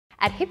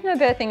At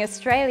Hypnobirthing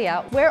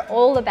Australia, we're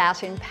all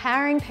about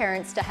empowering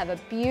parents to have a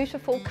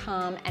beautiful,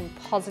 calm and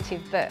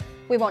positive birth.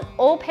 We want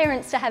all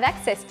parents to have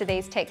access to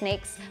these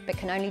techniques, but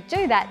can only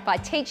do that by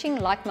teaching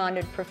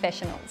like-minded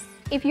professionals.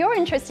 If you're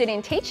interested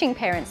in teaching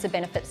parents the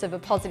benefits of a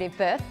positive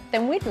birth,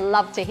 then we'd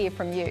love to hear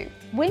from you.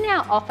 We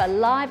now offer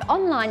live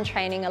online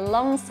training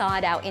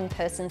alongside our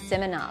in-person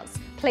seminars.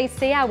 Please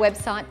see our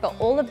website for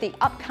all of the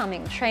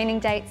upcoming training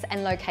dates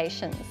and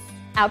locations.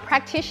 Our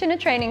Practitioner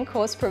training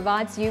course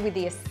provides you with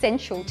the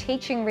essential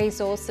teaching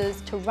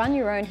resources to run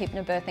your own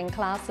hypnobirthing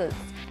classes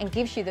and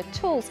gives you the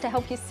tools to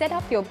help you set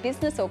up your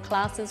business or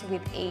classes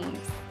with ease.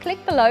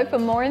 Click below for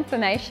more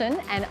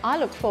information, and I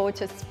look forward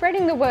to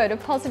spreading the word of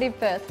positive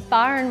birth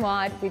far and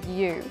wide with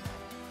you.